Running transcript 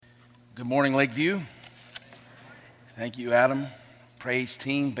Good morning, Lakeview. Thank you, Adam. Praise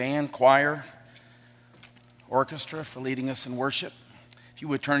team, band, choir, orchestra for leading us in worship. If you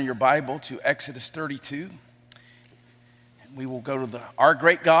would turn your Bible to Exodus 32, we will go to our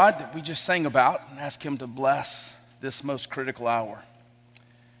great God that we just sang about and ask him to bless this most critical hour,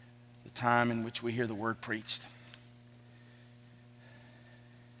 the time in which we hear the word preached.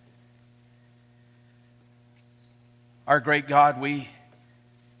 Our great God, we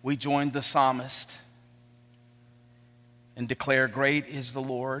joined the psalmist and declare, great is the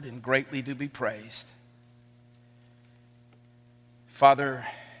Lord and greatly to be praised. Father,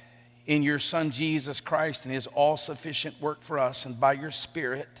 in your Son Jesus Christ and his all-sufficient work for us, and by your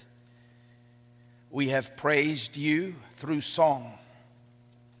Spirit, we have praised you through song.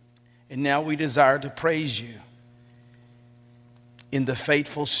 And now we desire to praise you in the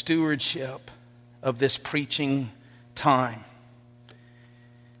faithful stewardship of this preaching time.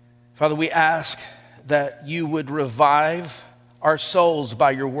 Father, we ask that you would revive our souls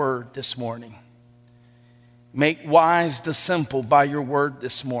by your word this morning. Make wise the simple by your word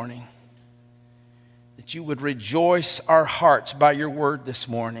this morning. That you would rejoice our hearts by your word this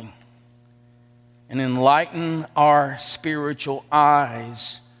morning. And enlighten our spiritual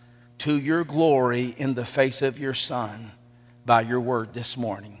eyes to your glory in the face of your Son by your word this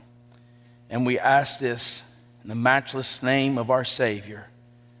morning. And we ask this in the matchless name of our Savior,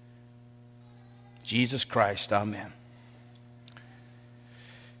 Jesus Christ, amen.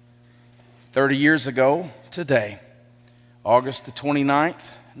 30 years ago today, August the 29th,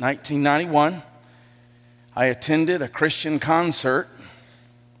 1991, I attended a Christian concert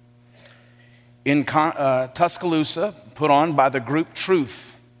in Tuscaloosa, put on by the group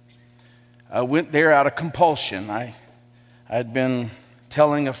Truth. I went there out of compulsion. I had been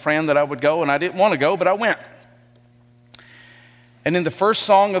telling a friend that I would go, and I didn't want to go, but I went. And in the first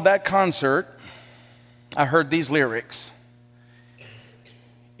song of that concert, I heard these lyrics.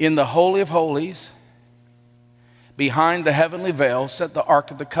 In the Holy of Holies, behind the heavenly veil, sat the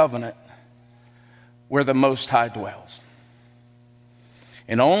Ark of the Covenant, where the Most High dwells.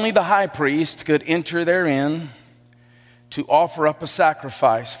 And only the high priest could enter therein to offer up a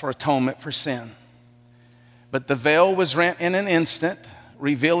sacrifice for atonement for sin. But the veil was rent in an instant,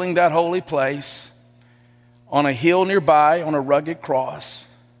 revealing that holy place on a hill nearby on a rugged cross.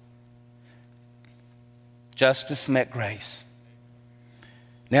 Justice met grace.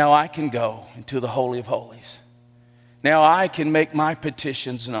 Now I can go into the Holy of Holies. Now I can make my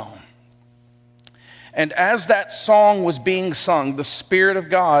petitions known. And as that song was being sung, the Spirit of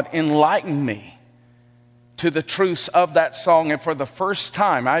God enlightened me to the truths of that song. And for the first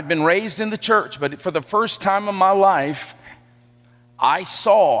time, I'd been raised in the church, but for the first time in my life,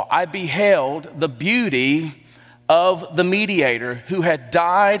 I beheld the beauty of the Mediator who had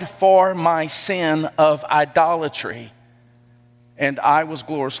died for my sin of idolatry. And I was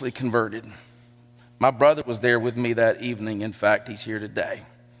gloriously converted. My brother was there with me that evening. In fact, he's here today.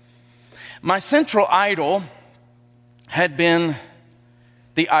 My central idol had been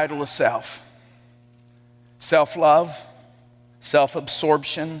the idol of self. Self-love,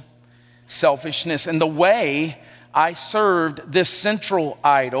 self-absorption, selfishness. And the way I served this central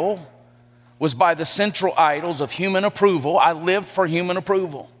idol was by the central idols of human approval. I lived for human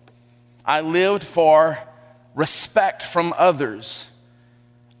approval. I lived for respect from others.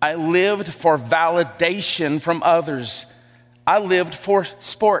 I lived for validation from others. I lived for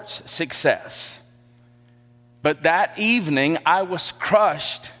sports success. But that evening, I was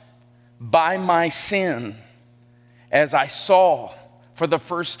crushed by my sin as I saw for the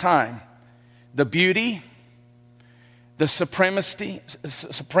first time the beauty, the supremacy,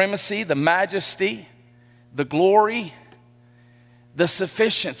 the majesty, the glory, the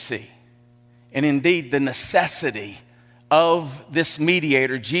sufficiency, and indeed the necessity of this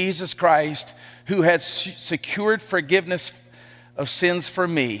mediator, Jesus Christ, who had secured forgiveness of sins for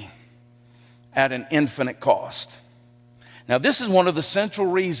me at an infinite cost. Now, this is one of the central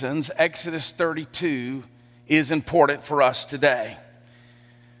reasons Exodus 32 is important for us today.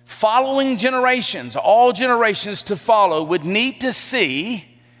 Following generations, all generations to follow, would need to see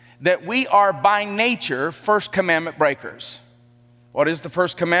that we are by nature first commandment breakers. What is the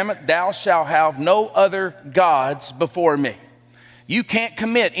first commandment? Thou shalt have no other gods before me. You can't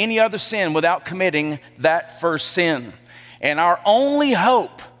commit any other sin without committing that first sin. And our only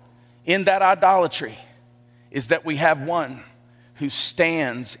hope in that idolatry is that we have one who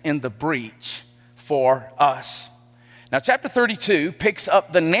stands in the breach for us. Now, chapter 32 picks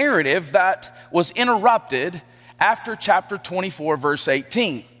up the narrative that was interrupted after chapter 24, verse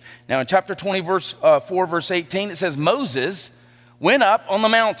 18. Now, in chapter 24, verse 18, it says, Moses went up on the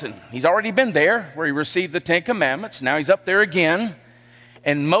mountain. He's already been there where he received the 10 commandments. Now he's up there again.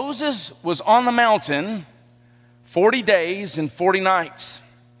 And Moses was on the mountain 40 days and 40 nights.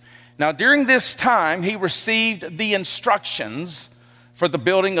 Now during this time, he received the instructions for the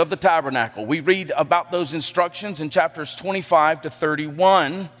building of the tabernacle. We read about those instructions in chapters 25 to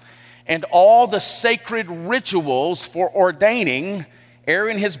 31, and all the sacred rituals for ordaining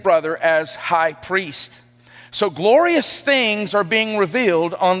Aaron, his brother, as high priest. So glorious things are being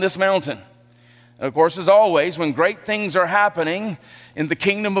revealed on this mountain. Of course, as always, when great things are happening in the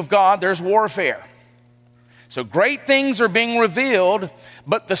kingdom of God, there's warfare. So great things are being revealed,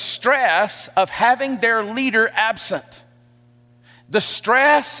 but the stress of having their leader absent, the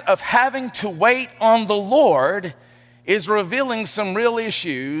stress of having to wait on the Lord is revealing some real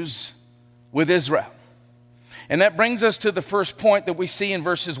issues with Israel. And that brings us to the first point that we see in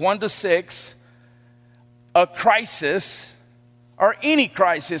verses 1 to 6. A crisis, or any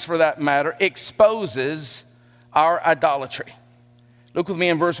crisis for that matter, exposes our idolatry. Look with me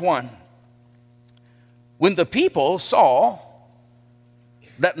in verse 1. When the people saw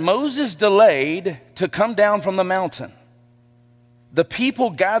that Moses delayed to come down from the mountain, the people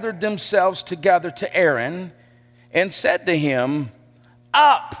gathered themselves together to Aaron and said to him,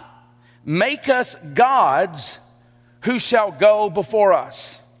 "Up, make us gods who shall go before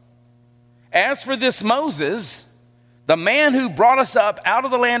us. As for this Moses, the man who brought us up out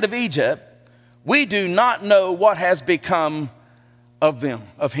of the land of Egypt, we do not know what has become of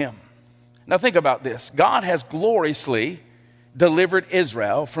him." Now think about this. God has gloriously delivered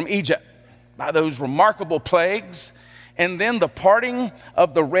Israel from Egypt by those remarkable plagues, and then the parting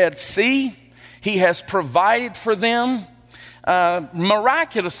of the Red Sea. He has provided for them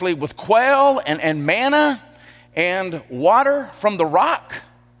miraculously with quail and manna and water from the rock.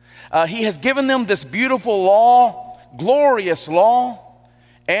 He has given them this beautiful law, glorious law,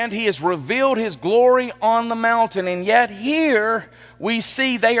 and he has revealed his glory on the mountain. And yet here we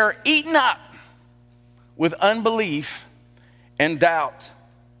see they are eaten up with unbelief and doubt.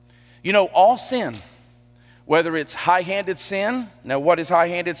 You know, all sin, whether it's high-handed sin. Now, what is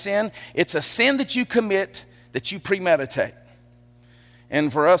high-handed sin? It's a sin that you commit that you premeditate.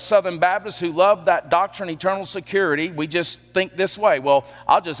 And for us Southern Baptists who love that doctrine, eternal security, we just think this way. Well,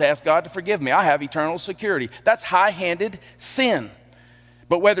 I'll just ask God to forgive me. I have eternal security. That's high-handed sin.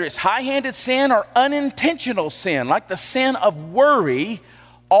 But whether it's high-handed sin or unintentional sin, like the sin of worry,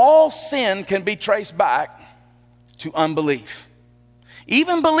 all sin can be traced back to unbelief.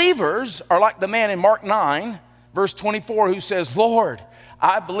 Even believers are like the man in Mark 9, verse 24, who says, "Lord,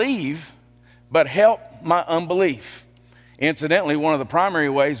 I believe, but help my unbelief." Incidentally, one of the primary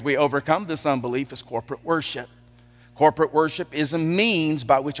ways we overcome this unbelief is corporate worship. Corporate worship is a means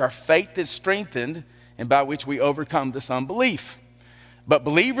by which our faith is strengthened and by which we overcome this unbelief. But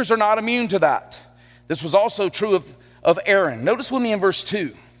believers are not immune to that. This was also true of Aaron. Notice with me in verse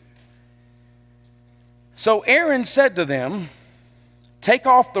 2. So Aaron said to them, "Take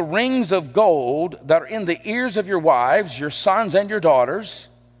off the rings of gold that are in the ears of your wives, your sons and your daughters,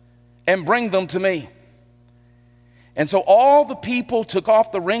 and bring them to me." And so all the people took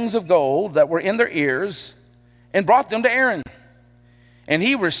off the rings of gold that were in their ears and brought them to Aaron. And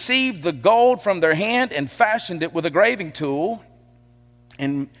he received the gold from their hand and fashioned it with a graving tool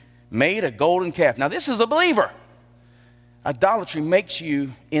and made a golden calf. Now this is a believer. Idolatry makes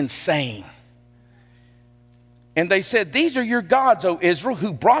you insane. And they said, "These are your gods, O Israel,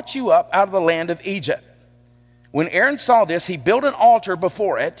 who brought you up out of the land of Egypt." When Aaron saw this, he built an altar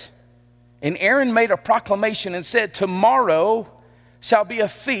before it. And Aaron made a proclamation and said, "Tomorrow shall be a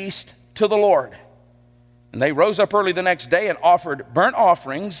feast to the Lord." And they rose up early the next day and offered burnt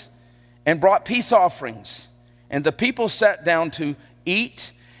offerings and brought peace offerings. And the people sat down to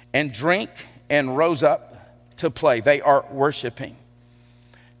eat and drink and rose up to play. They are worshiping.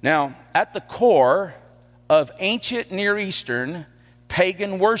 Now, at the core of ancient Near Eastern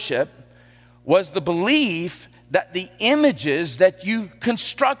pagan worship was the belief that the images that you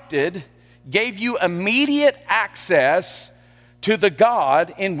constructed gave you immediate access to the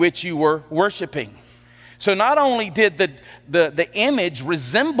God in which you were worshiping. So not only did the image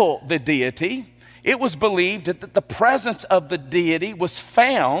resemble the deity, it was believed that the presence of the deity was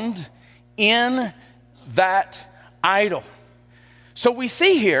found in that idol. So we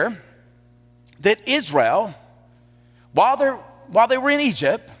see here that Israel, while they were in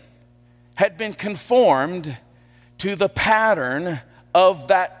Egypt, had been conformed to the pattern of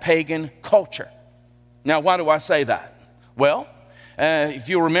that pagan culture. Now, why do I say that? Well, if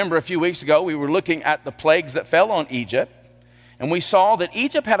you remember a few weeks ago, we were looking at the plagues that fell on Egypt, and we saw that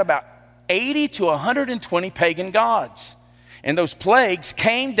Egypt had about 80 to 120 pagan gods. And those plagues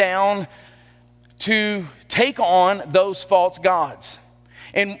came down to take on those false gods.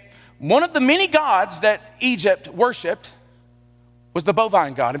 And one of the many gods that Egypt worshiped was the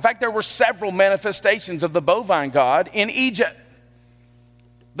bovine god. In fact, there were several manifestations of the bovine god in Egypt.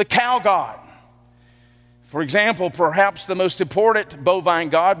 The cow god. For example, perhaps the most important bovine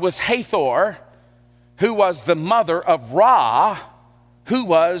god was Hathor, who was the mother of Ra, who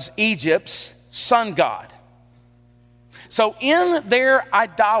was Egypt's sun god. So in their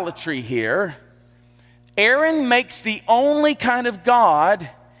idolatry here, Aaron makes the only kind of god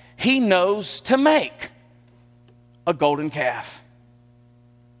he knows to make, a golden calf.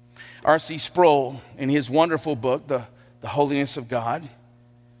 R.C. Sproul, in his wonderful book, The Holiness of God,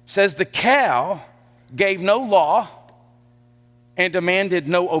 says the cow gave no law and demanded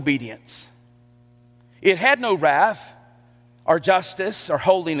no obedience. It had no wrath or justice or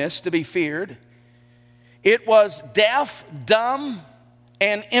holiness to be feared. It was deaf, dumb,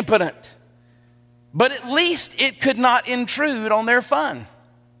 and impotent. But at least it could not intrude on their fun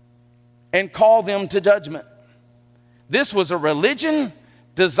and call them to judgment. This was a religion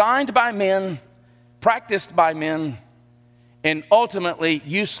designed by men, practiced by men, and ultimately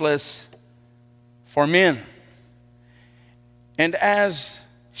useless for men. And as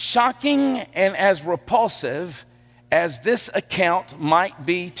shocking and as repulsive as this account might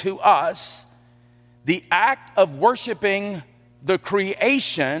be to us, the act of worshiping the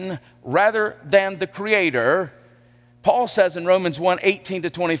creation rather than the creator, Paul says in Romans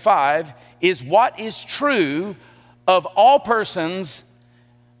 1:18-25, is what is true of all persons,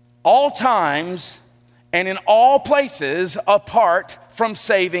 all times, and in all places apart from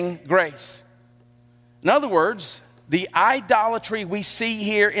saving grace. In other words, the idolatry we see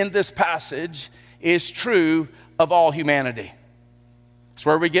here in this passage is true of all humanity. It's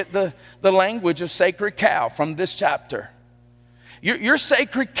where we get the language of sacred cow from this chapter. Your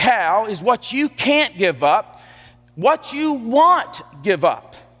sacred cow is what you can't give up, what you want give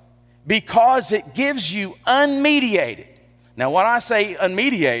up, because it gives you unmediated. Now, when I say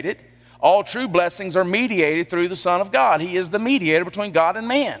unmediated, all true blessings are mediated through the Son of God. He is the mediator between God and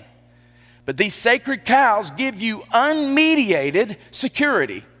man. But these sacred cows give you unmediated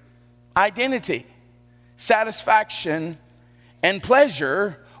security, identity, satisfaction, and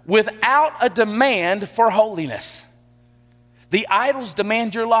pleasure without a demand for holiness. The idols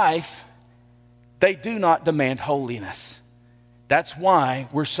demand your life. They do not demand holiness. That's why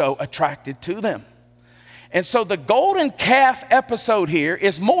we're so attracted to them. And so the golden calf episode here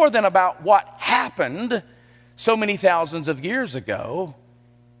is more than about what happened so many thousands of years ago.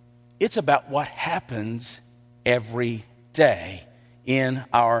 It's about what happens every day in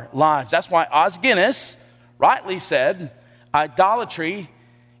our lives. That's why Os Guinness rightly said, idolatry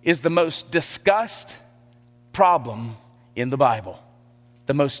is the most discussed problem in the Bible.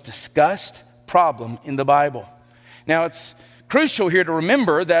 The most discussed problem in the Bible. Now, it's crucial here to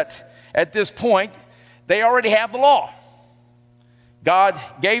remember that at this point, they already have the law. God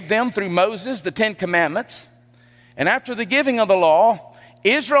gave them through Moses the 10 Commandments. And after the giving of the law,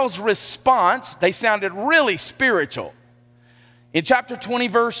 Israel's response, they sounded really spiritual. In chapter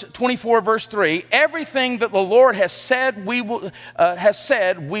 24, verse 3, everything that the Lord has said we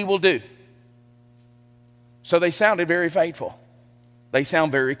will do. So they sounded very faithful. They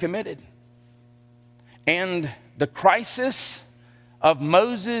sound very committed. And the crisis of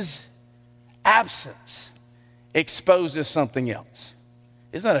Moses' absence exposes something else.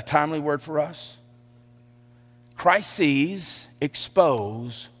 Isn't that a timely word for us? Crises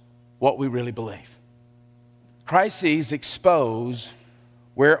expose what we really believe. Crises expose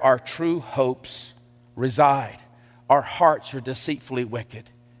where our true hopes reside. Our hearts are deceitfully wicked.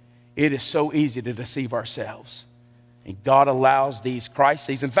 It is so easy to deceive ourselves. And God allows these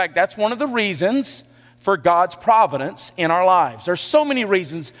crises. In fact, that's one of the reasons for God's providence in our lives. There's so many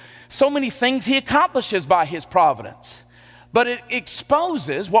reasons, so many things He accomplishes by His providence. But it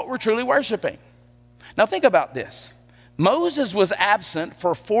exposes what we're truly worshiping. Now think about this. Moses was absent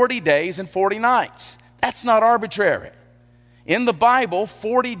for 40 days and 40 nights. That's not arbitrary. In the Bible,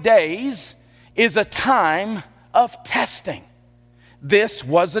 40 days is a time of testing. This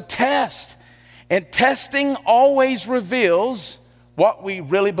was a test. And testing always reveals what we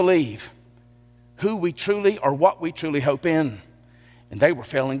really believe, who we truly or what we truly hope in. And they were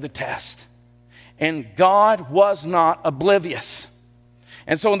failing the test. And God was not oblivious.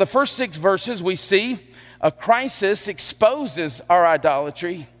 And so in the first 6 verses, we see a crisis exposes our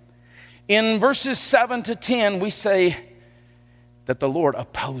idolatry. In verses 7 to 10, we say that the Lord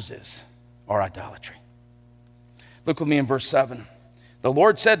opposes our idolatry. Look with me in verse 7. The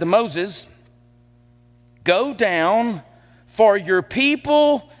Lord said to Moses, "Go down for your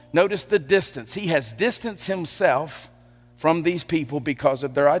people, notice the distance. He has distanced himself from these people because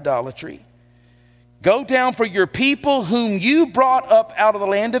of their idolatry. Go down, for your people whom you brought up out of the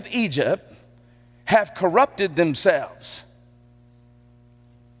land of Egypt have corrupted themselves.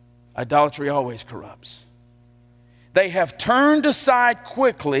 Idolatry always corrupts. They have turned aside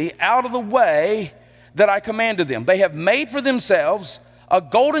quickly out of the way that I commanded them. They have made for themselves a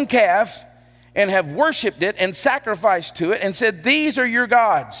golden calf and have worshipped it and sacrificed to it and said, these are your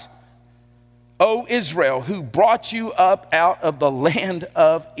gods, O Israel, who brought you up out of the land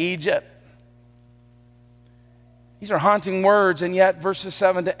of Egypt. These are haunting words, and yet verses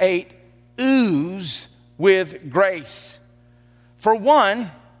 7 to 8 ooze with grace. For one,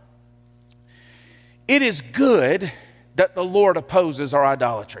 it is good that the Lord opposes our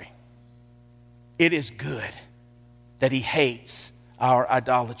idolatry. It is good that he hates our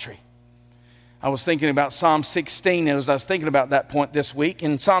idolatry. I was thinking about Psalm 16 as I was thinking about that point this week.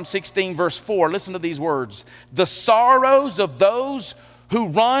 In Psalm 16, verse 4, listen to these words. The sorrows of those who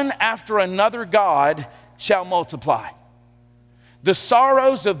run after another god shall multiply. The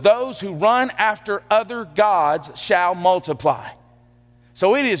sorrows of those who run after other gods shall multiply.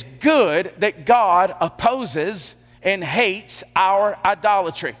 So it is good that God opposes and hates our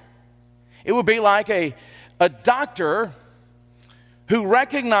idolatry. It would be like a doctor who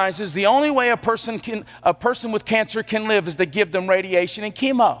recognizes the only way a person with cancer can live is to give them radiation and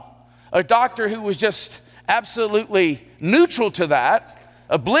chemo. A doctor who was just absolutely neutral to that,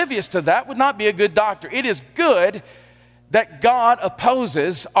 oblivious to that, would not be a good doctor. It is good that God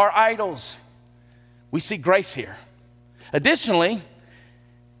opposes our idols. We see grace here. Additionally,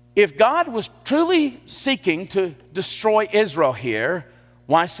 if God was truly seeking to destroy Israel here,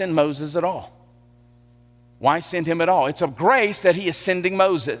 why send Moses at all? Why send him at all? It's of grace that he is sending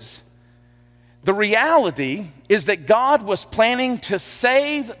Moses. The reality is that God was planning to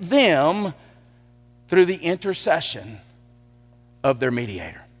save them through the intercession of their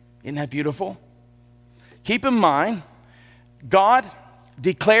mediator. Isn't that beautiful? Keep in mind, God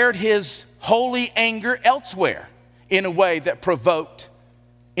declared his holy anger elsewhere in a way that provoked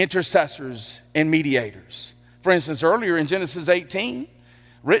intercessors and mediators. For instance, earlier in Genesis 18,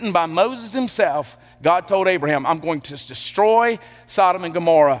 written by Moses himself, God told Abraham, I'm going to destroy Sodom and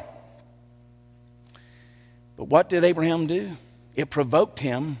Gomorrah. But what did Abraham do? It provoked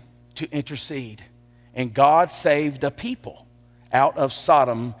him to intercede. And God saved a people out of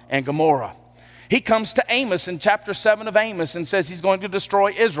Sodom and Gomorrah. He comes to Amos in chapter 7 of Amos and says he's going to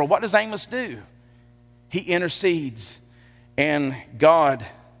destroy Israel. What does Amos do? He intercedes, and God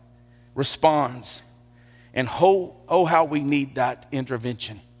responds. And oh, how we need that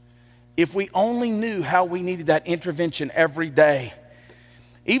intervention. If we only knew how we needed that intervention every day.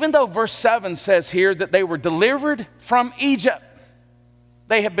 Even though verse 7 says here that they were delivered from Egypt,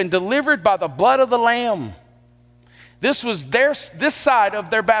 they have been delivered by the blood of the Lamb. This was this side of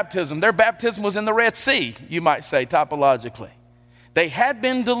their baptism. Their baptism was in the Red Sea, you might say, typologically. They had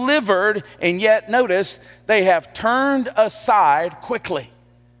been delivered, and yet, notice, they have turned aside quickly.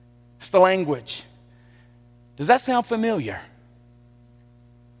 It's the language. Does that sound familiar?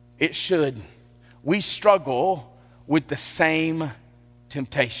 It should. We struggle with the same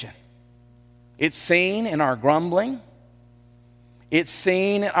temptation. It's seen in our grumbling. It's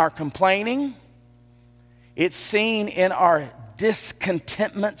seen in our complaining. It's seen in our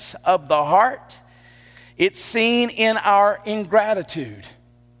discontentments of the heart. It's seen in our ingratitude.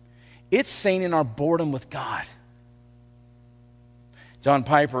 It's seen in our boredom with God. John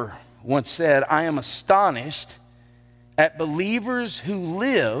Piper once said, I am astonished at believers who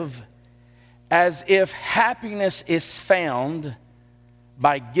live as if happiness is found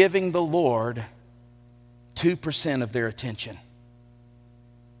by giving the Lord 2% of their attention.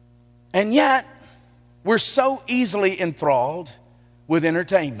 And yet, we're so easily enthralled with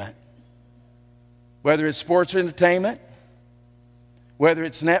entertainment. Whether it's sports entertainment, whether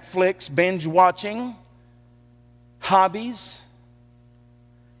it's Netflix binge watching, hobbies,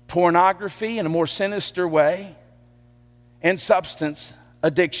 pornography in a more sinister way, and substance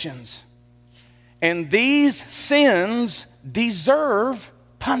addictions. And these sins deserve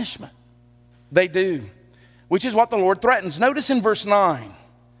punishment. They do, which is what the Lord threatens. Notice in verse 9.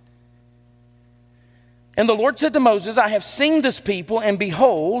 And the Lord said to Moses, I have seen this people, and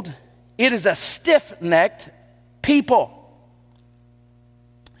behold, it is a stiff-necked people.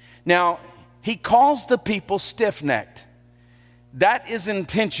 Now, he calls the people stiff-necked. That is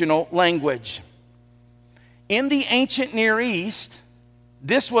intentional language. In the ancient Near East,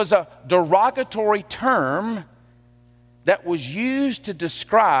 this was a derogatory term that was used to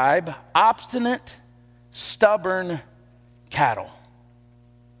describe obstinate, stubborn, cattle.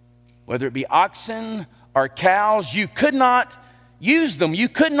 Whether it be oxen or cows, you could not use them. You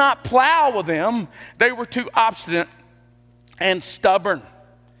could not plow with them. They were too obstinate and stubborn.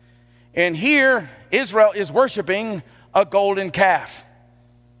 And here, Israel is worshiping a golden calf.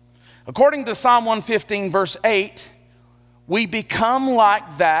 According to Psalm 115, verse 8, we become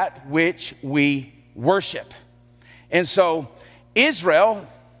like that which we worship. And so Israel,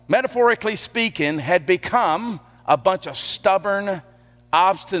 metaphorically speaking, had become a bunch of stubborn,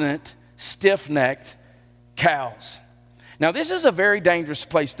 obstinate, stiff-necked cows. Now, this is a very dangerous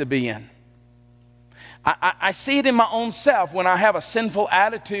place to be in. I see it in my own self when I have a sinful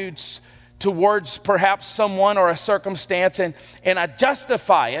attitudes towards perhaps someone or a circumstance, and I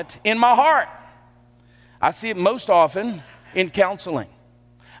justify it in my heart. I see it most often in counseling.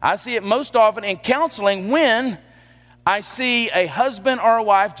 I see it most often in counseling when I see a husband or a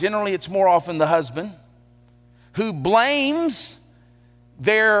wife, generally it's more often the husband, who blames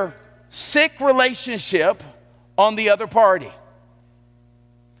their sick relationship on the other party.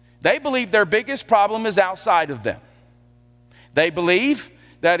 They believe their biggest problem is outside of them. They believe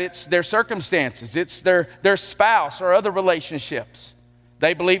that it's their circumstances, it's their spouse or other relationships.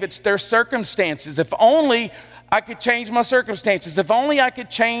 They believe it's their circumstances. If only I could change my circumstances, if only I could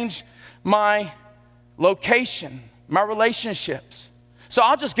change my location, my relationships. So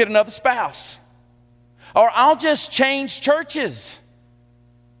I'll just get another spouse. Or I'll just change churches.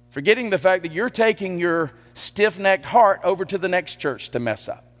 Forgetting the fact that you're taking your stiff-necked heart over to the next church to mess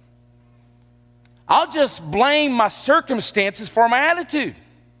up. I'll just blame my circumstances for my attitude.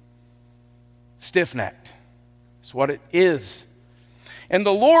 Stiff-necked. It's what it is. And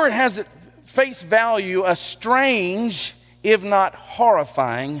the Lord has at face value a strange, if not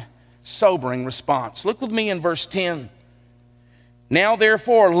horrifying, sobering response. Look with me in verse 10. Now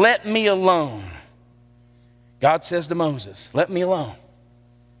therefore, let me alone. God says to Moses, let me alone.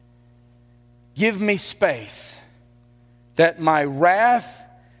 Give me space that my wrath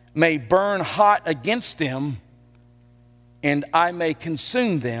may burn hot against them, and I may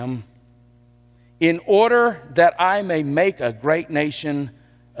consume them, in order that I may make a great nation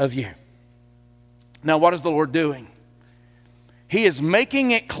of you. Now, what is the Lord doing? He is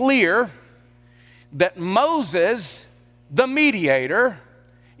making it clear that Moses, the mediator,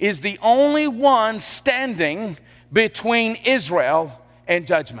 is the only one standing between Israel and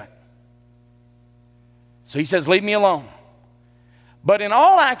judgment. So he says, leave me alone. But in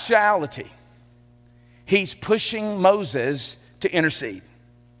all actuality, he's pushing Moses to intercede.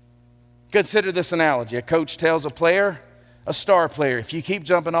 Consider this analogy. A coach tells a player, a star player, if you keep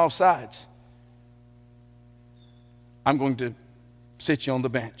jumping off sides, I'm going to sit you on the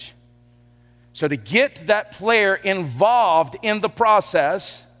bench. So to get that player involved in the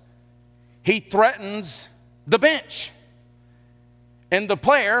process, he threatens the bench. And the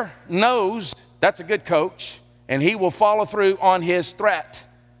player knows that's a good coach, and he will follow through on his threat.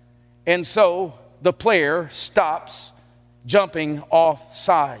 And so the player stops jumping off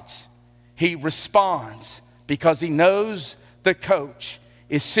sides. He responds because he knows the coach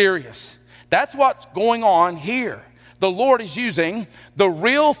is serious. That's what's going on here. The Lord is using the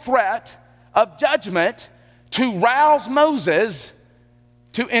real threat of judgment to rouse Moses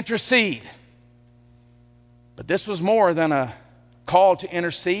to intercede. But this was more than a call to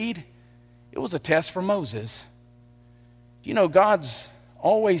intercede. It was a test for Moses. You know, God's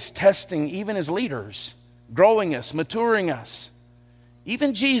always testing even his leaders, growing us, maturing us.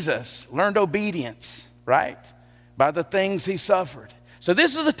 Even Jesus learned obedience, right? By the things he suffered. So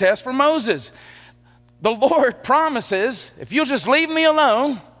this is a test for Moses. The Lord promises, if you'll just leave me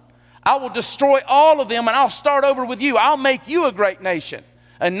alone, I will destroy all of them and I'll start over with you. I'll make you a great nation,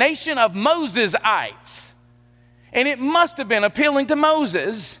 a nation of Mosesites. And it must have been appealing to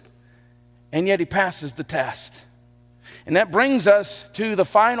Moses, and yet he passes the test. And that brings us to the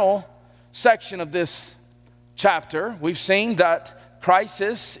final section of this chapter. We've seen that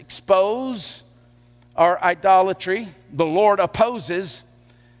crisis expose our idolatry. The Lord opposes,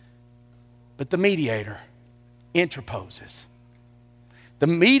 but the mediator interposes. The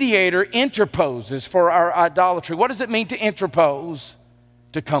mediator interposes for our idolatry. What does it mean to interpose?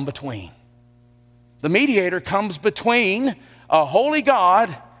 To come between. The mediator comes between a holy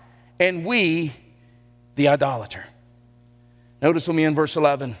God and we, the idolater. Notice with me in verse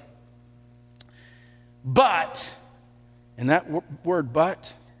 11. But, and that word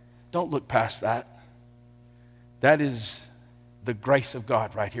but, don't look past that. That is the grace of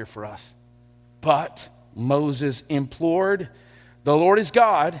God right here for us. But Moses implored the Lord his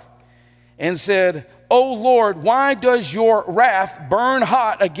God and said, O Lord, why does your wrath burn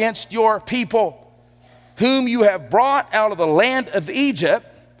hot against your people whom you have brought out of the land of Egypt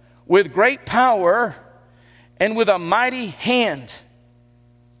with great power and with a mighty hand.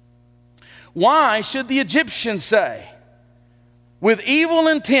 Why should the Egyptians say, with evil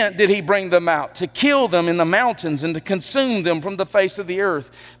intent did he bring them out, to kill them in the mountains and to consume them from the face of the earth?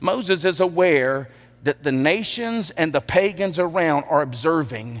 Moses is aware that the nations and the pagans around are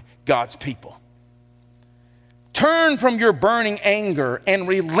observing God's people. Turn from your burning anger and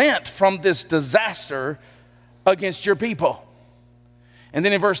relent from this disaster against your people. And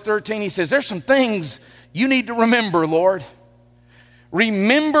then in verse 13 he says, there's some things you need to remember, Lord.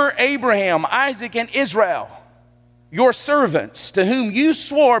 Remember Abraham, Isaac, and Israel, your servants, to whom you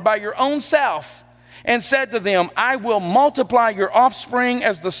swore by your own self and said to them, I will multiply your offspring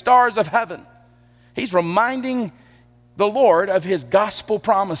as the stars of heaven. He's reminding the Lord of his gospel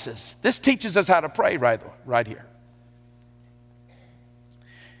promises. This teaches us how to pray right here.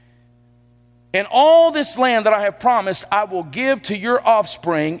 And all this land that I have promised, I will give to your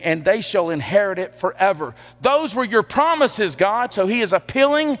offspring, and they shall inherit it forever. Those were your promises, God. So he is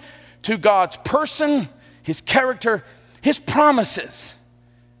appealing to God's person, his character, his promises.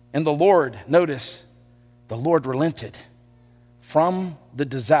 And the Lord, notice, the Lord relented from the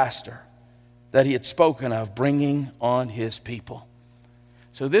disaster that he had spoken of bringing on his people.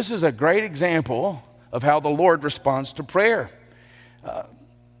 So this is a great example of how the Lord responds to prayer.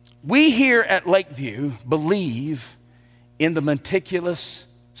 We here at Lakeview believe in the meticulous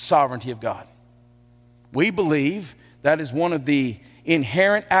sovereignty of God. We believe that is one of the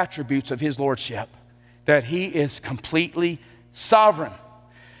inherent attributes of his lordship, that he is completely sovereign.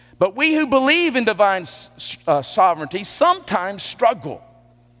 But we who believe in divine sovereignty sometimes struggle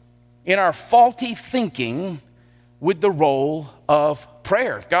in our faulty thinking with the role of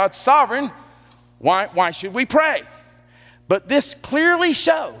prayer. If God's sovereign, why should we pray? But this clearly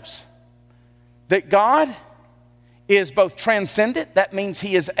shows that God is both transcendent, that means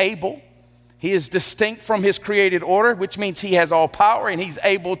he is able. He is distinct from his created order, which means he has all power and he's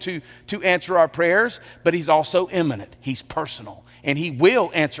able to answer our prayers, but he's also immanent. He's personal and he will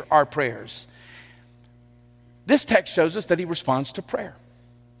answer our prayers. This text shows us that he responds to prayer.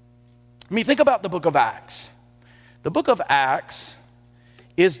 I mean, think about the book of Acts. The book of Acts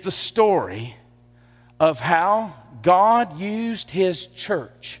is the story of how God used his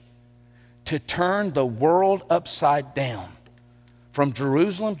church to turn the world upside down from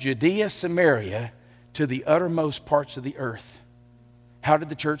Jerusalem, Judea, Samaria to the uttermost parts of the earth. How did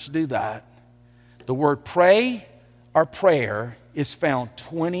the church do that? The word pray or prayer is found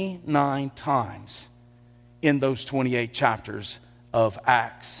 29 times in those 28 chapters of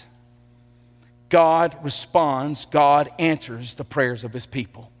Acts. God responds, God answers the prayers of his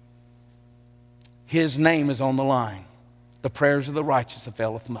people. His name is on the line. The prayers of the righteous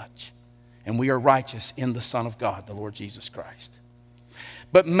availeth much. And we are righteous in the Son of God, the Lord Jesus Christ.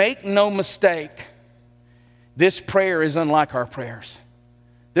 But make no mistake, this prayer is unlike our prayers.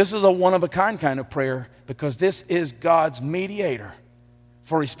 This is a one-of-a-kind kind of prayer because this is God's mediator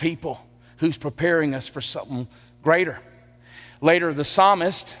for his people who's preparing us for something greater. Later, the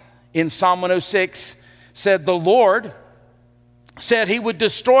psalmist in Psalm 106 said, the Lord said he would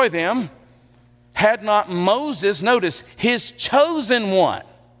destroy them had not Moses, notice, his chosen one,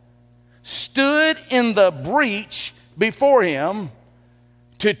 stood in the breach before him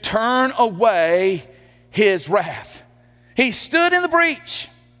to turn away his wrath. He stood in the breach,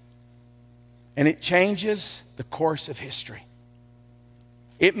 and it changes the course of history.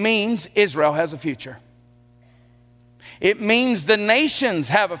 It means Israel has a future. It means the nations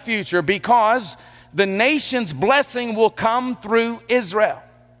have a future because the nation's blessing will come through Israel.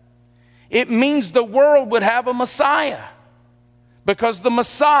 It means the world would have a Messiah because the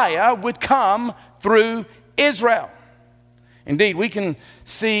Messiah would come through Israel. Indeed, we can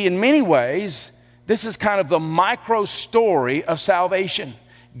see in many ways, this is kind of the micro story of salvation.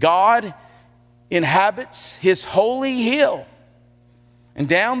 God inhabits his holy hill. And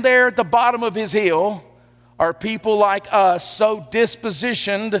down there at the bottom of his hill are people like us so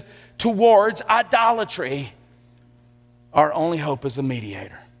dispositioned towards idolatry. Our only hope is a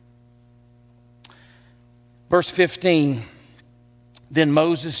mediator. Verse 15, then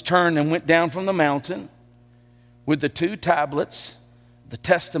Moses turned and went down from the mountain with the 2 tablets, the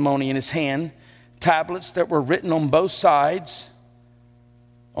testimony in his hand, tablets that were written on both sides,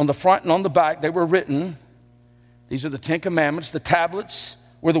 on the front and on the back, they were written. These are the 10 commandments. The tablets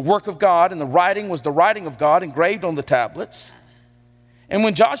were the work of God, and the writing was the writing of God engraved on the tablets. And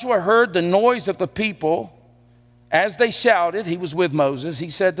when Joshua heard the noise of the people, as they shouted, he was with Moses, he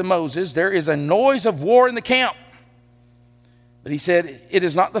said to Moses, there is a noise of war in the camp. But he said, it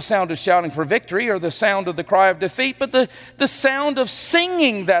is not the sound of shouting for victory or the sound of the cry of defeat, but the sound of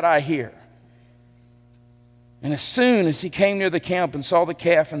singing that I hear. And as soon as he came near the camp and saw the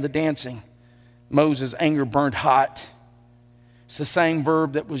calf and the dancing, Moses' anger burned hot. It's the same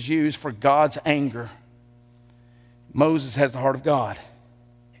verb that was used for God's anger. Moses has the heart of God.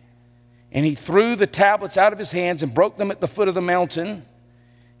 And he threw the tablets out of his hands and broke them at the foot of the mountain.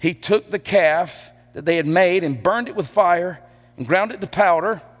 He took the calf that they had made and burned it with fire and ground it to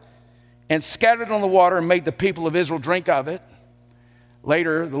powder and scattered it on the water and made the people of Israel drink of it.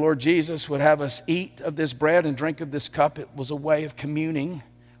 Later, the Lord Jesus would have us eat of this bread and drink of this cup. It was a way of communing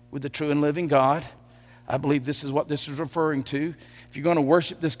with the true and living God. I believe this is what this is referring to. If you're going to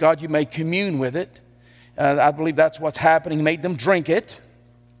worship this God, you may commune with it. I believe that's what's happening. He made them drink it.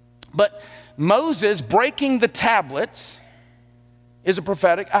 But Moses breaking the tablets is a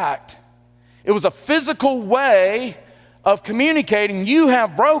prophetic act. It was a physical way of communicating, you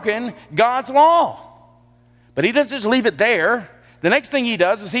have broken God's law. But he doesn't just leave it there. The next thing he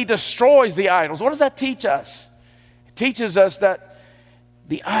does is he destroys the idols. What does that teach us? It teaches us that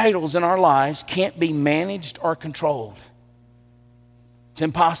the idols in our lives can't be managed or controlled. It's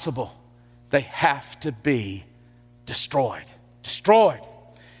impossible. They have to be destroyed. Destroyed.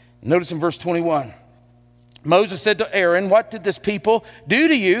 Notice in verse 21, Moses said to Aaron, what did this people do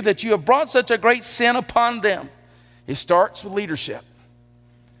to you that you have brought such a great sin upon them? It starts with leadership.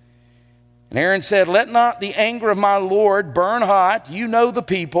 And Aaron said, let not the anger of my Lord burn hot. You know the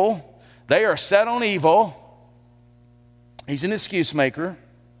people. They are set on evil. He's an excuse maker.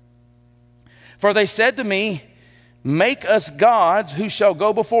 For they said to me, make us gods who shall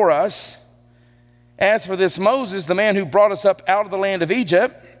go before us. As for this Moses, the man who brought us up out of the land of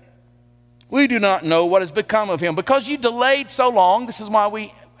Egypt, we do not know what has become of him. Because you delayed so long, this is why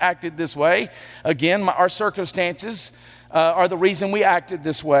we acted this way. Again, our circumstances are the reason we acted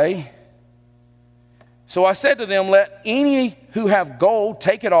this way. So I said to them, let any who have gold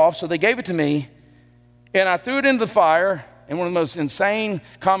take it off. So they gave it to me, and I threw it into the fire. And one of the most insane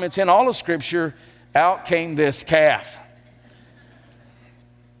comments in all of Scripture, out came this calf.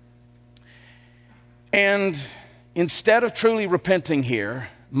 And instead of truly repenting here,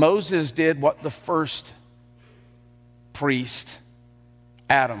 Moses did what the first priest,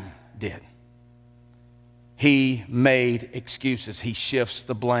 Adam, did. He made excuses. He shifts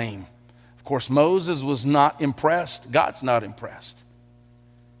the blame. Of course, Moses was not impressed. God's not impressed.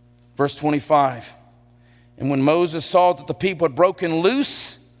 Verse 25. And when Moses saw that the people had broken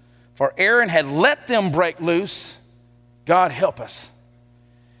loose, for Aaron had let them break loose, God help us.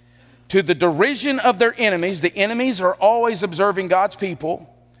 To the derision of their enemies, the enemies are always observing God's people.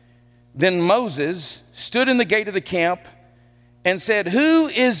 Then Moses stood in the gate of the camp and said, who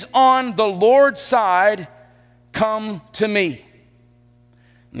is on the Lord's side? Come to me.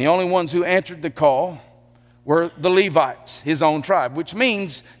 And the only ones who answered the call were the Levites, his own tribe, which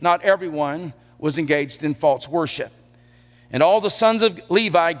means not everyone was engaged in false worship. And all the sons of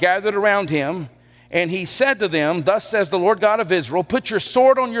Levi gathered around him, and he said to them, thus says the Lord God of Israel, put your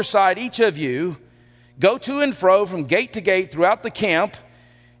sword on your side, each of you, go to and fro from gate to gate throughout the camp,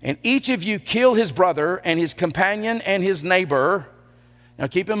 and each of you kill his brother and his companion and his neighbor. Now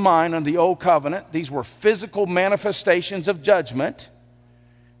keep in mind, on the old covenant, these were physical manifestations of judgment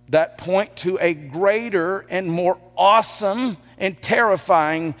that point to a greater and more awesome and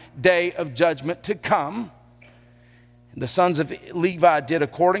terrifying day of judgment to come. And the sons of Levi did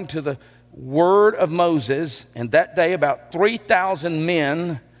according to the word of Moses, and that day about 3,000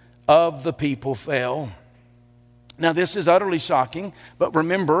 men of the people fell. Now this is utterly shocking, but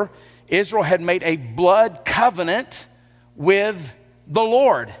remember, Israel had made a blood covenant with the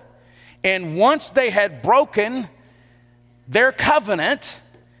Lord. And once they had broken their covenant,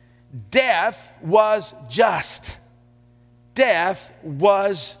 death was just. Death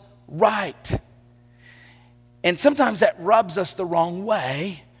was right. And sometimes that rubs us the wrong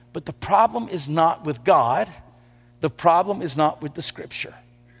way, but the problem is not with God. The problem is not with the Scripture.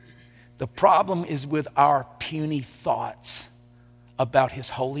 The problem is with our puny thoughts about His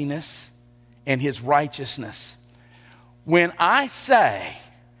holiness and His righteousness. When I say,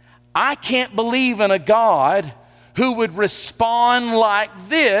 I can't believe in a God who would respond like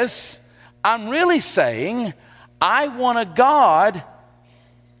this, I'm really saying, I want a God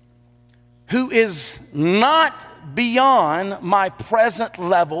who is not beyond my present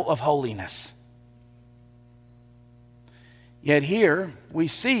level of holiness. Yet here we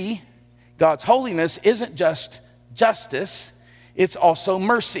see God's holiness isn't just justice, it's also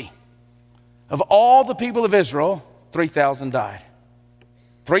mercy. Of all the people of Israel, 3,000 died.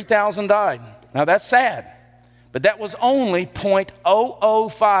 3,000 died. Now that's sad. But that was only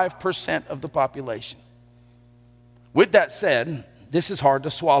 0.005% of the population. With that said, this is hard to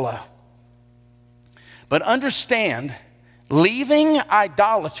swallow. But understand, leaving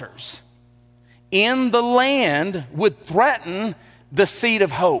idolaters in the land would threaten the seed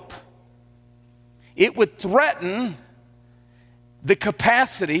of hope. It would threaten the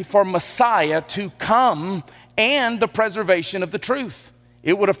capacity for Messiah to come and the preservation of the truth.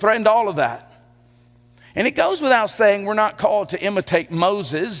 It would have threatened all of that. And it goes without saying we're not called to imitate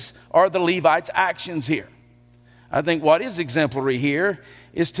Moses or the Levites' actions here. I think what is exemplary here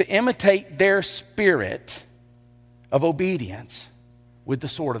is to imitate their spirit of obedience with the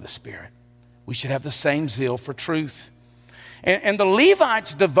sword of the Spirit. We should have the same zeal for truth. And the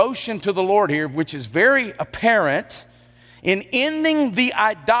Levites' devotion to the Lord here, which is very apparent in ending the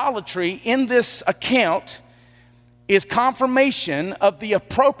idolatry in this account, is confirmation of the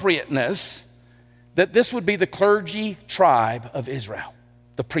appropriateness that this would be the clergy tribe of Israel.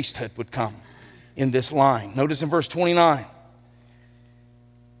 The priesthood would come in this line. Notice in verse 29.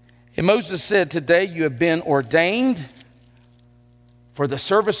 And Moses said, "Today you have been ordained for the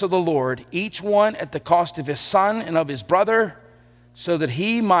service of the Lord, each one at the cost of his son and of his brother, so that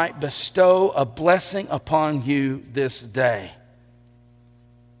he might bestow a blessing upon you this day."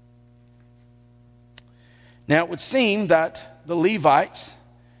 Now it would seem that the Levites,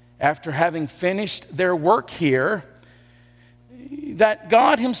 after having finished their work here, that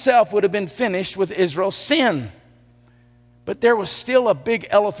God himself would have been finished with Israel's sin. But there was still a big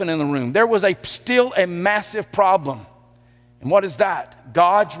elephant in the room. There was still a massive problem. And what is that?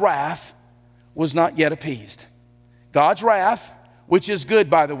 God's wrath was not yet appeased. God's wrath, which is good,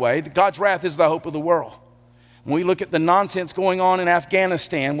 by the way, God's wrath is the hope of the world. When we look at the nonsense going on in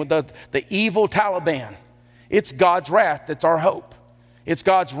Afghanistan with the evil Taliban, it's God's wrath that's our hope. It's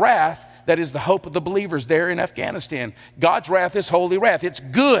God's wrath that is the hope of the believers there in Afghanistan. God's wrath is holy wrath. It's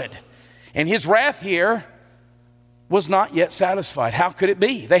good. And his wrath here was not yet satisfied. How could it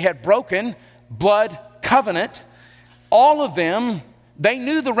be? They had broken blood covenant. All of them, they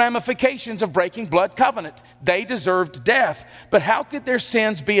knew the ramifications of breaking blood covenant. They deserved death. But how could their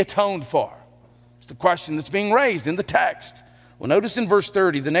sins be atoned for? It's the question that's being raised in the text. Well, notice in verse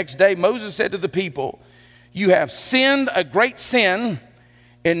 30, the next day Moses said to the people, "You have sinned a great sin,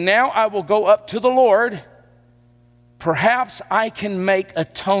 and now I will go up to the Lord. Perhaps I can make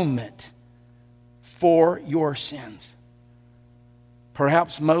atonement for your sins."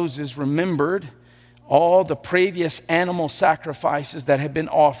 Perhaps Moses remembered all the previous animal sacrifices that had been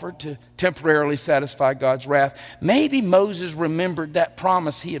offered to temporarily satisfy God's wrath. Maybe Moses remembered that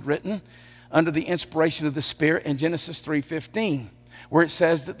promise he had written under the inspiration of the Spirit in Genesis 3:15, where it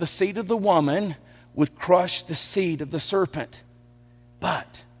says that the seed of the woman would crush the seed of the serpent.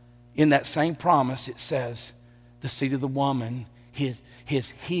 But in that same promise, it says the seed of the woman,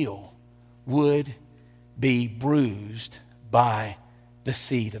 his heel would be bruised by the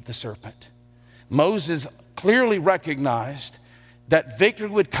seed of the serpent. Moses clearly recognized that victory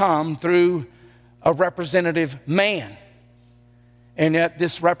would come through a representative man, and that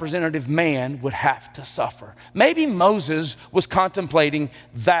this representative man would have to suffer. Maybe Moses was contemplating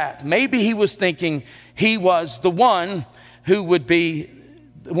that. Maybe he was thinking he was the one who would be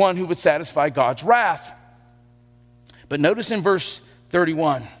the one who would satisfy God's wrath. But notice in verse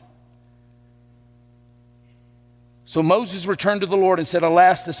 31. So Moses returned to the Lord and said,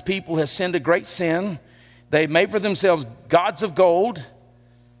 "Alas, this people has sinned a great sin. They made for themselves gods of gold.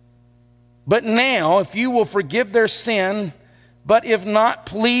 But now, if you will forgive their sin, but if not,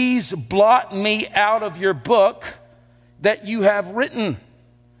 please blot me out of your book that you have written."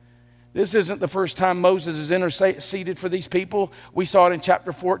 This isn't the first time Moses has interceded for these people. We saw it in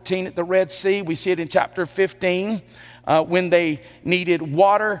chapter 14 at the Red Sea. We see it in chapter 15 when they needed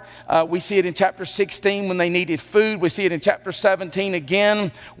water. We see it in chapter 16 when they needed food. We see it in chapter 17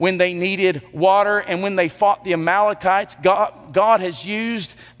 again when they needed water. And when they fought the Amalekites, God has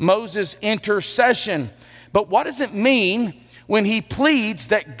used Moses' intercession. But what does it mean when he pleads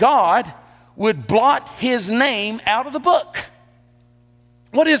that God would blot his name out of the book?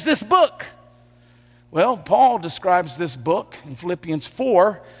 What is this book? Well, Paul describes this book in Philippians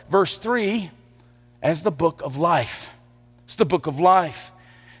 4, verse 3, as the book of life. It's the book of life,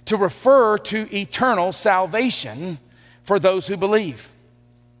 to refer to eternal salvation for those who believe.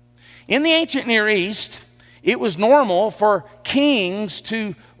 In the ancient Near East, it was normal for kings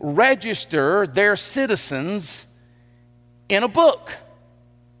to register their citizens in a book.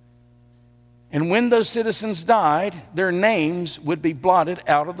 And when those citizens died, their names would be blotted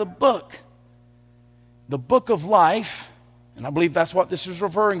out of the book. The book of life, and I believe that's what this is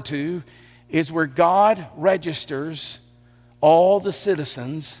referring to, is where God registers all the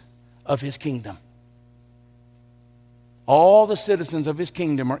citizens of his kingdom. All the citizens of his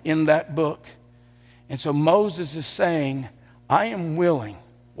kingdom are in that book. And so Moses is saying, I am willing,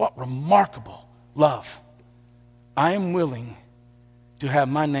 what remarkable love. I am willing to have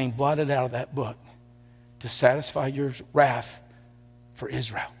my name blotted out of that book to satisfy your wrath for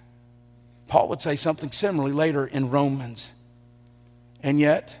Israel. Paul would say something similarly later in Romans. And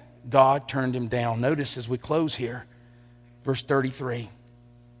yet, God turned him down. Notice as we close here, verse 33.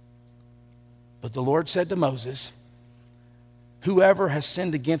 But the Lord said to Moses, whoever has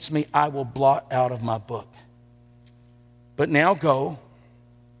sinned against me, I will blot out of my book. But now go,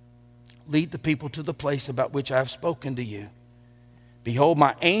 lead the people to the place about which I have spoken to you. Behold,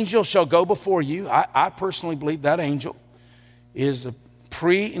 my angel shall go before you. I personally believe that angel is a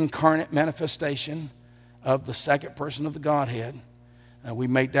pre-incarnate manifestation of the second person of the Godhead. We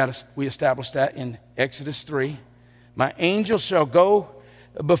established that in Exodus 3. My angel shall go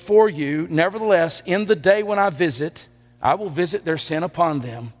before you. Nevertheless, in the day when I visit, I will visit their sin upon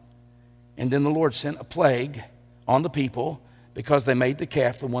them. And then the Lord sent a plague on the people because they made the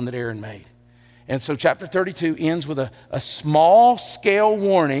calf, the one that Aaron made. And so chapter 32 ends with a small scale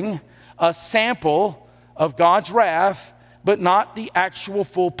warning, a sample of God's wrath, but not the actual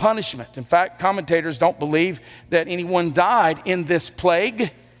full punishment. In fact, commentators don't believe that anyone died in this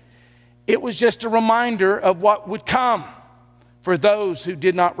plague. It was just a reminder of what would come for those who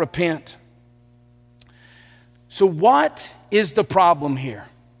did not repent. So what is the problem here?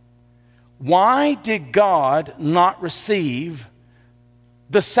 Why did God not receive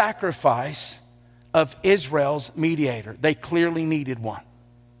the sacrifice of Israel's mediator? They clearly needed one.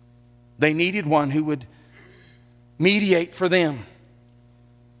 They needed one who would mediate for them.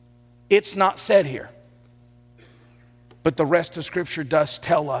 It's not said here, but the rest of Scripture does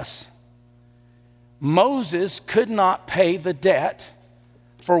tell us. Moses could not pay the debt.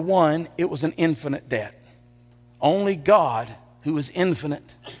 For one, it was an infinite debt. Only God, who is infinite,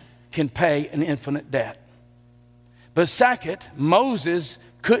 can pay an infinite debt. But second, Moses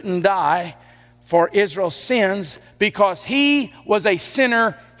couldn't die for Israel's sins because he was a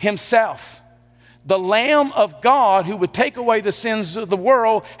sinner himself. The Lamb of God who would take away the sins of the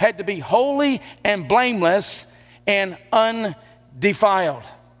world had to be holy and blameless and undefiled.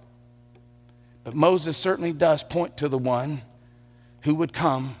 But Moses certainly does point to the one who would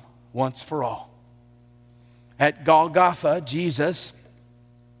come once for all. At Golgotha, Jesus,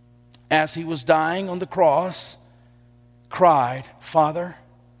 as he was dying on the cross, cried, Father,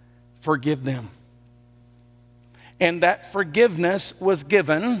 forgive them. And that forgiveness was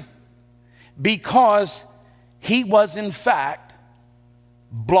given because he was in fact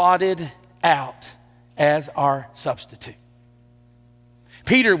blotted out as our substitute.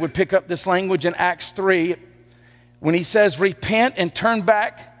 Peter would pick up this language in Acts 3 when he says, repent and turn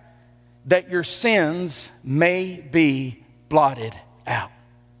back that your sins may be blotted out.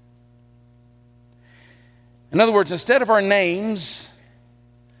 In other words, instead of our names,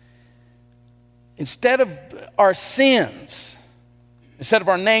 instead of our sins, instead of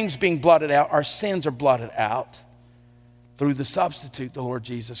our names being blotted out, our sins are blotted out through the substitute, the Lord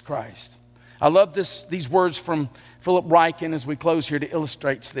Jesus Christ. I love these words from Philip Ryken as we close here to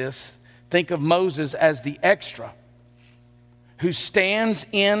illustrate this. Think of Moses as the extra who stands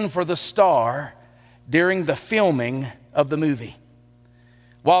in for the star during the filming of the movie.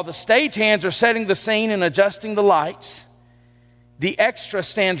 While the stagehands are setting the scene and adjusting the lights, the extra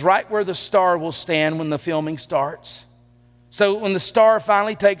stands right where the star will stand when the filming starts. So when the star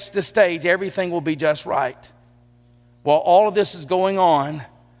finally takes the stage, everything will be just right. While all of this is going on,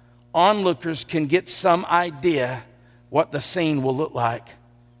 onlookers can get some idea what the scene will look like,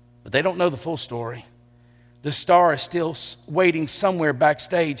 but they don't know the full story. The star is still waiting somewhere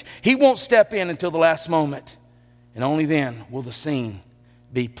backstage. He won't step in until the last moment, and only then will the scene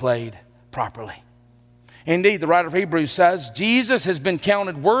be played properly. Indeed, the writer of Hebrews says, Jesus has been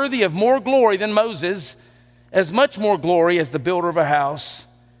counted worthy of more glory than Moses, as much more glory as the builder of a house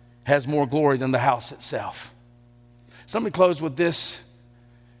has more glory than the house itself. So let me close with this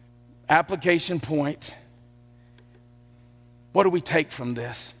application point. What do we take from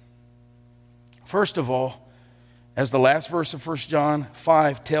this? First of all, as the last verse of 1 John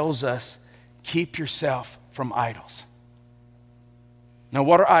 5 tells us, keep yourself from idols. Now,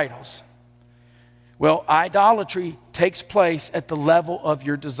 what are idols? Well, idolatry takes place at the level of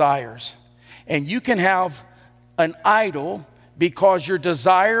your desires. And you can have an idol because your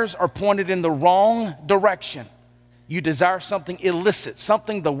desires are pointed in the wrong direction. You desire something illicit,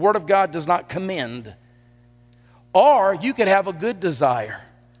 something the Word of God does not commend. Or you could have a good desire.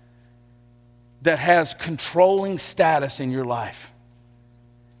 that has controlling status in your life.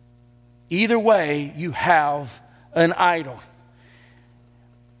 Either way, you have an idol.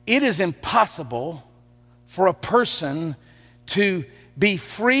 It is impossible for a person to be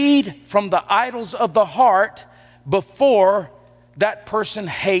freed from the idols of the heart before that person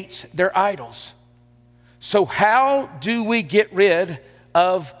hates their idols. So how do we get rid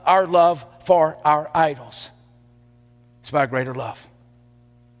of our love for our idols? It's by a greater love.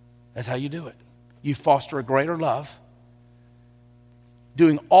 That's how you do it. You foster a greater love,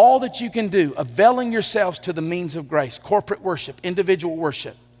 doing all that you can do, availing yourselves to the means of grace, corporate worship, individual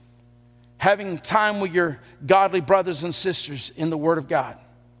worship, having time with your godly brothers and sisters in the Word of God.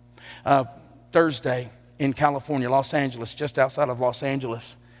 Thursday in California, Los Angeles, just outside of Los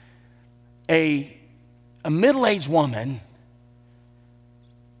Angeles, a middle-aged woman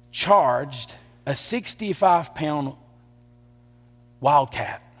charged a 65-pound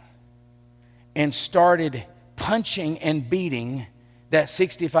wildcat and started punching and beating that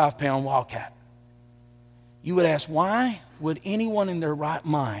 65-pound wildcat. You would ask, why would anyone in their right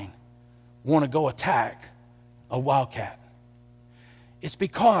mind want to go attack a wildcat? It's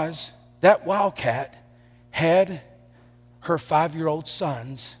because that wildcat had her 5-year-old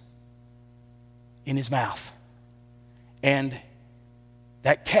sons in his mouth. And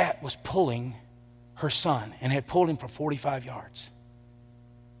that cat was pulling her son and had pulled him for 45 yards.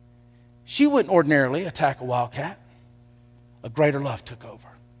 She wouldn't ordinarily attack a wildcat. A greater love took over.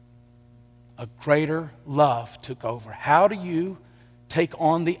 A greater love took over. How do you take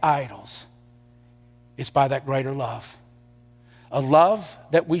on the idols? It's by that greater love. A love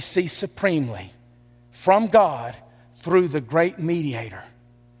that we see supremely from God through the great mediator,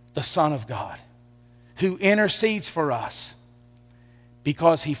 the Son of God, who intercedes for us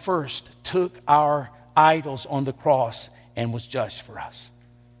because he first took our idols on the cross and was judged for us.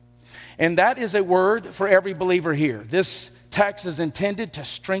 And that is a word for every believer here. This text is intended to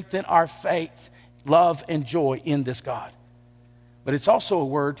strengthen our faith, love, and joy in this God. But it's also a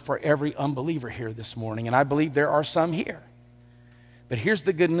word for every unbeliever here this morning, and I believe there are some here. But here's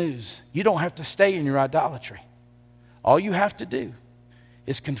the good news. You don't have to stay in your idolatry. All you have to do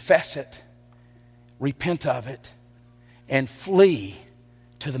is confess it, repent of it, and flee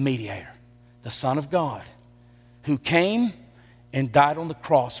to the mediator, the Son of God, who came and died on the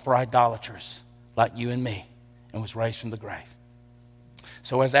cross for idolaters like you and me and was raised from the grave.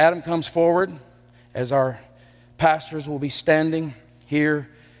 So as Adam comes forward, as our pastors will be standing here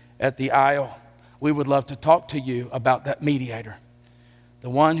at the aisle, we would love to talk to you about that mediator, the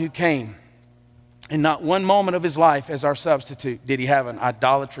one who came. And not one moment of his life as our substitute did he have an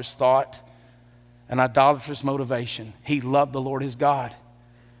idolatrous thought, an idolatrous motivation. He loved the Lord his God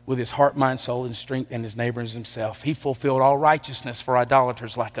with his heart, mind, soul, and strength, and his neighbor as himself. He fulfilled all righteousness for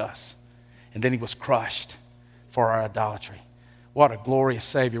idolaters like us. And then he was crushed for our idolatry. What a glorious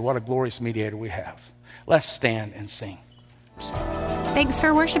Savior, what a glorious mediator we have. Let's stand and sing. Thanks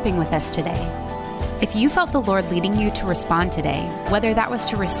for worshiping with us today. If you felt the Lord leading you to respond today, whether that was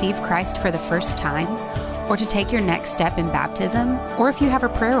to receive Christ for the first time, or to take your next step in baptism, or if you have a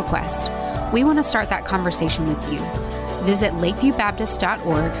prayer request, we want to start that conversation with you. Visit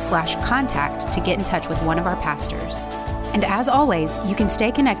lakeviewbaptist.org/contact to get in touch with one of our pastors. And as always, you can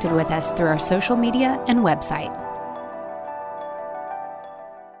stay connected with us through our social media and website.